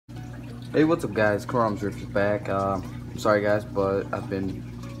Hey, what's up, guys? Reef is back. I'm sorry, guys, but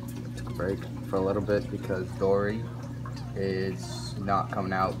took a break for a little bit because Dory is not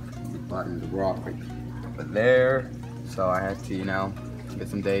coming out. The button, the rock right but there, so I had to, get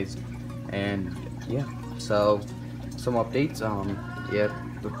some days, and yeah. So some updates. Yeah,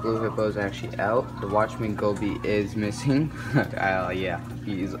 the blue hippo is actually out. The Watchman Goby is missing. Yeah,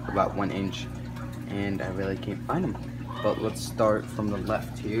 he's about 1 inch, and I really can't find him. But let's start from the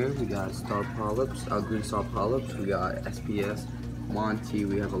left here. We got star polyps, green star polyps. We got SPS, Monty.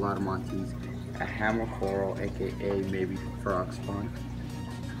 We have a lot of Monties. A hammer coral, aka maybe frog spawn.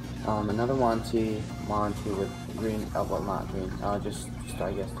 Another Monty with green. Well, not green. Just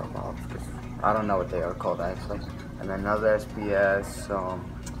I guess star polyps. I don't know what they are called actually. And then another SPS,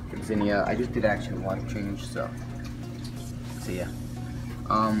 Zinnia. I just did actually water change, so yeah.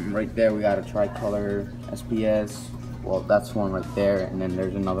 Right there we got a tricolor SPS. Well, that's one right there, and then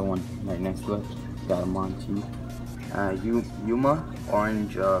there's another one right next to it. Got a Monty. Yuma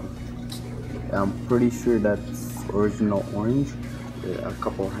orange. I'm pretty sure that's original orange. A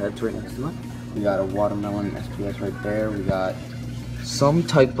couple heads right next to it. We got a watermelon SPS right there. We got some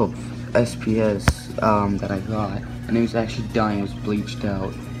type of SPS that I got, and it was actually done. It was bleached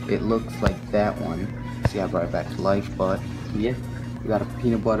out. It looks like that one. See, I brought it back to life, but yeah. We got a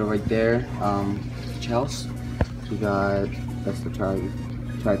peanut butter right there. Chelsea. We got, that's the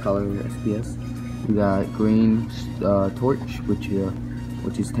tricolor SPS. We got green torch, which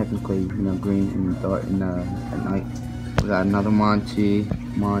is technically green at night. We got another Monty,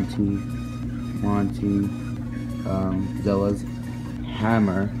 Zella's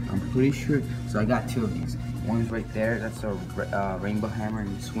hammer. I'm pretty sure. So I got two of these. One's right there. That's a rainbow hammer,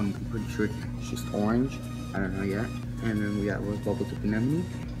 and this one I'm pretty sure it's just orange. I don't know yet. And then we got rose bubble to anemone.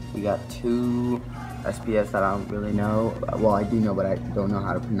 We got two SPS that I don't really know. Well, I do know, but I don't know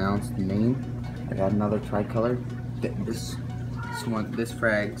how to pronounce the name. I got another tricolor. This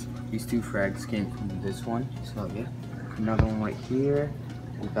frags, these two frags came from this one. So yeah, another one right here.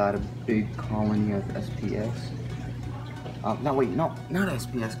 We got a big colony of SPS. No, wait, no, not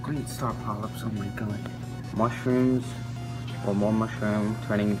SPS. Green star polyps. Oh my god. Mushrooms, or more mushroom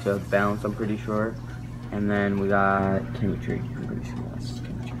turning into a bounce. I'm pretty sure. And then we got chemistry. I'm pretty sure that's chemistry.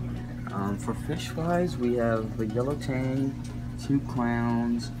 For fish wise, we have a yellow tang, two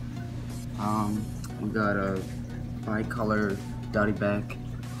clowns. We got a bicolor dotty back,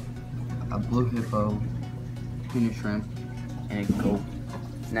 a blue hippo, tuna shrimp, and a goat.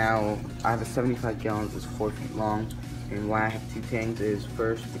 Now I have a 75 gallons. It's 4 feet long. And why I have two tangs is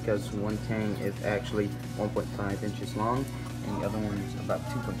first because one tang is actually 1.5 inches long, and the other one is about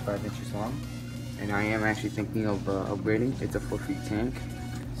 2.5 inches long. And I am actually thinking of upgrading. It's a 4 feet tank,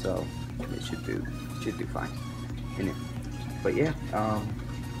 so it should do fine in it. But yeah,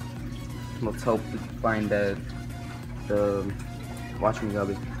 let's hope we can find the Watchman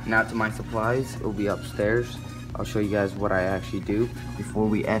Goby. Now to my supplies, it will be upstairs. I'll show you guys what I actually do before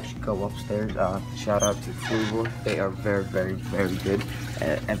we actually go upstairs. Shout out to Fluval. They are very, very, very good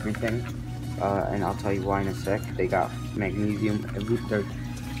at everything, and I'll tell you why in a sec. They got magnesium.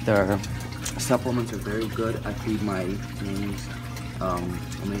 Their supplements are very good. I feed my things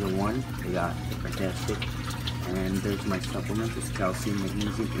omega-1. They got fantastic. And there's my supplements. It's calcium,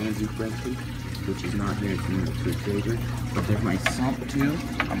 magnesium, and zinc brandy, which is not here in the refrigerator. But there's my sump too.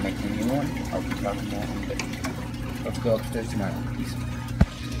 I'm making a new one. I'll be talking more in a bit. Let's go upstairs to my piece.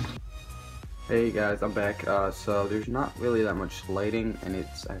 Hey guys, I'm back. So there's not really that much lighting, and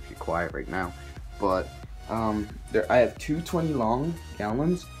it's actually quiet right now. But I have two 20 long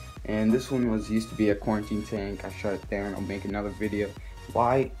gallons. And this one used to be a quarantine tank. I shut it down. I'll make another video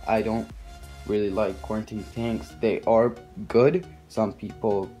why I don't really like quarantine tanks. They are good. Some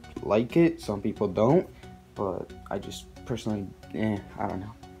people like it, some people don't. But I just personally, I don't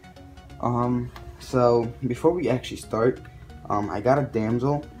know. So before we actually start, I got a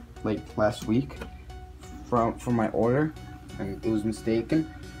damsel like last week from my order, and it was mistaken.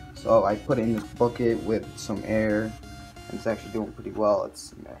 So I put it in this bucket with some air. It's actually doing pretty well.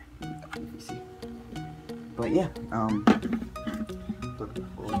 It's in there. You can see. But yeah,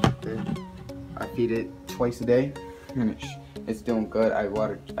 I feed it twice a day, and it's doing good.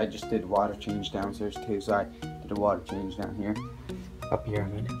 I just did water change downstairs too, so I did a water change down here, up here. I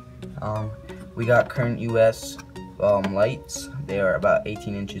mean, we got current US lights. They are about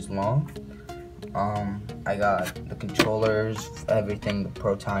 18 inches long. I got the controllers, everything, the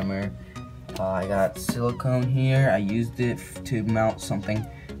pro timer. I got silicone here. I used it to mount something.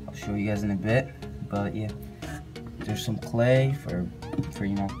 I'll show you guys in a bit. But yeah, there's some clay for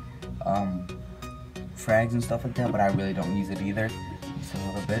frags and stuff like that. But I really don't use it either. Just a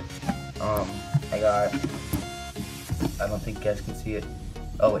little bit. I got, I don't think you guys can see it.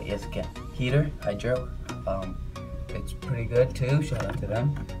 Oh wait, yes, again. Heater, hydro. It's pretty good too. Shout out to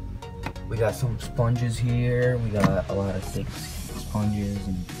them. We got some sponges here. We got a lot of thick sponges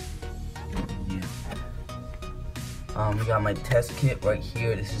and yeah. We got my test kit right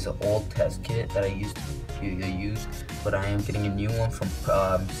here. This is an old test kit that I used to use, but I am getting a new one from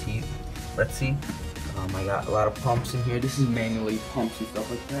Red Sea. I got a lot of pumps in here. This is manually pumps and stuff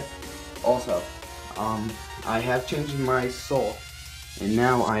like that. Also, I have changed my salt, and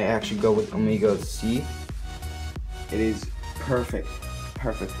now I actually go with Omega C. It is perfect,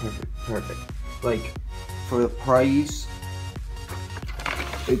 perfect. Like, for the price,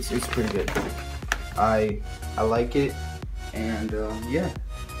 it's pretty good. I like it, and yeah,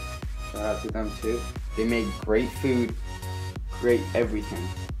 shout out to them too. They make great food, great everything,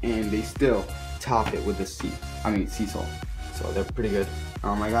 and they still top it with the sea salt. So they're pretty good.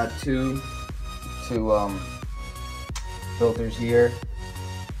 I got two filters here.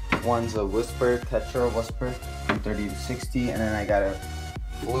 One's a Whisper, Tetra Whisper, from 30 to 60, and then I got a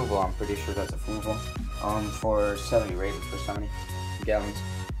Fluval. I'm pretty sure that's a Fluval. For 70, rated for 70 gallons.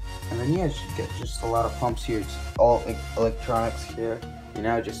 And then yeah, you get just a lot of pumps here. It's all electronics here. You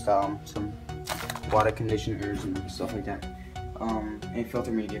know, just some water conditioners and stuff like that. And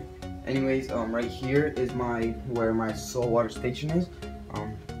filter media. Anyways, right here is where my salt water station is.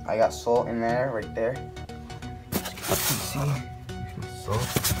 I got salt in there, right there. As you can see, here's my salt.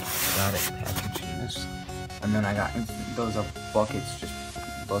 Got it packaged in this. And then I got those are buckets, just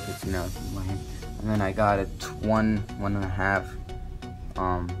buckets, you know, in my hand. And then I got a 1.5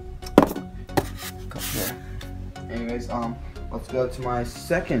 cup here. Anyways, let's go to my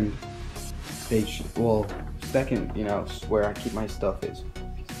second station. Well, second, you know, where I keep my stuff is.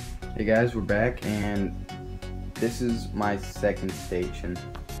 Hey guys, we're back, and this is my second station,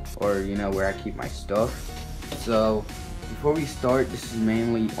 or you know, where I keep my stuff. So before we start, this is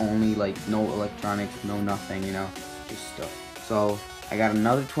mainly only like no electronics, no nothing, you know, just stuff. So I got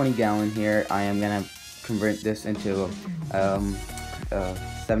another 20-gallon here. I am gonna convert this into a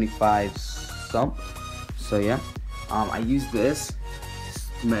 75 sump. So yeah, I use this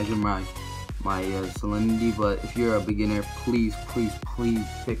to measure my salinity, but if you're a beginner, please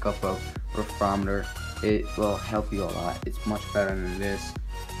pick up a refrometer. It will help you a lot. It's much better than this.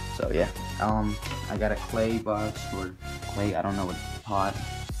 So yeah, I got a clay box, or clay, I don't know what pot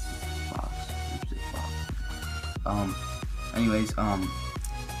box. Anyways,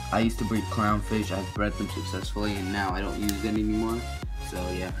 I used to breed clownfish. I've bred them successfully, and now I don't use it anymore. So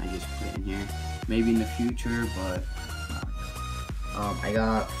yeah, I just put it in here. Maybe in the future, but I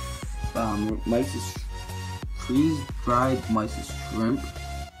got freeze-dried mysis shrimp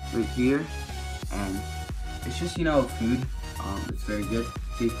right here, and it's just, you know, food. It's very good.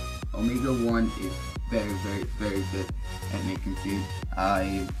 See, Omega-1 is very good at making food.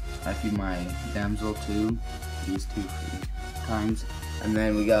 I feed my damsel too, these two kinds. And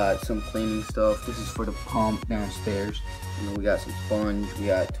then we got some cleaning stuff. This is for the pump downstairs. And then we got some sponge, we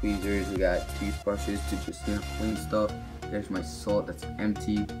got tweezers, we got toothbrushes to just, you know, clean stuff. There's my salt that's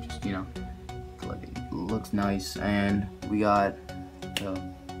empty, just, you know, like it looks nice. And we got,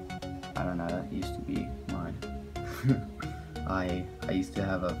 I don't know, that used to be mine. I used to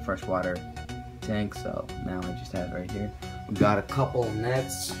have a freshwater tank, so now I just have it right here. We got a couple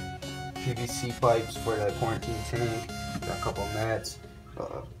nets, PVC pipes for the quarantine tank. We got a couple nets.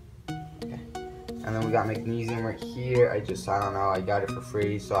 Okay. And then we got magnesium right here. I don't know, I got it for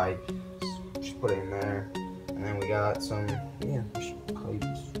free, so I just put it in there. And then we got some, yeah,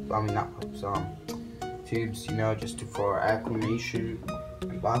 pipes. I mean, not pipes, tubes, you know, just for acclimation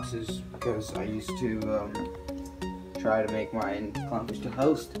and boxes, because I used to try to make my clownfish to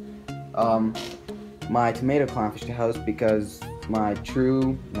host. My tomato clownfish to host, because my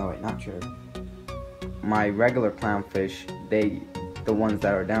my regular clownfish, the ones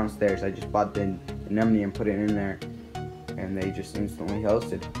that are downstairs, I just bought the anemone and put it in there, and they just instantly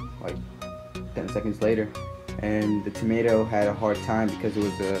hosted, like 10 seconds later. And the tomato had a hard time because it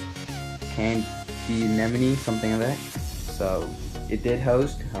was a canned anemone, something like that. So it did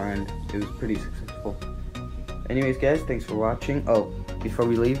host, and it was pretty successful. Anyways, guys, thanks for watching. Oh, before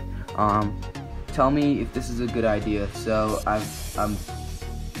we leave, tell me if this is a good idea. So I'm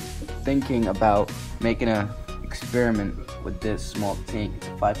thinking about making an experiment with this small tank. It's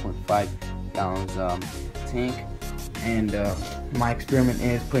a 5.5 gallons tank, and my experiment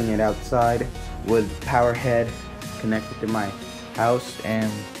is putting it outside with power head connected to my house,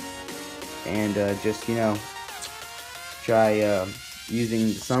 and just, you know, try using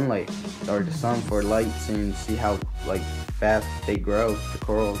the sunlight or the sun for lights, and see how like fast they grow, the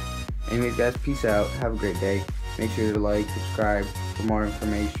corals. anyways, guys, peace out. Have a great day. Make sure to like, subscribe for more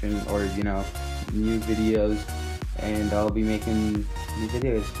information, or new videos. And I'll be making new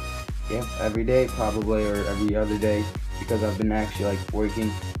videos, yeah, every day probably, or every other day, because I've been actually like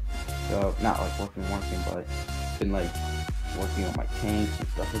working. So not like working, but been like working on my tanks and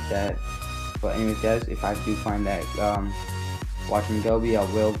stuff like that. But anyways, guys, if I do find that watching Gobi, I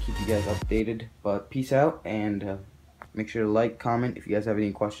will keep you guys updated. But peace out, and make sure to like, comment if you guys have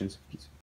any questions. Peace.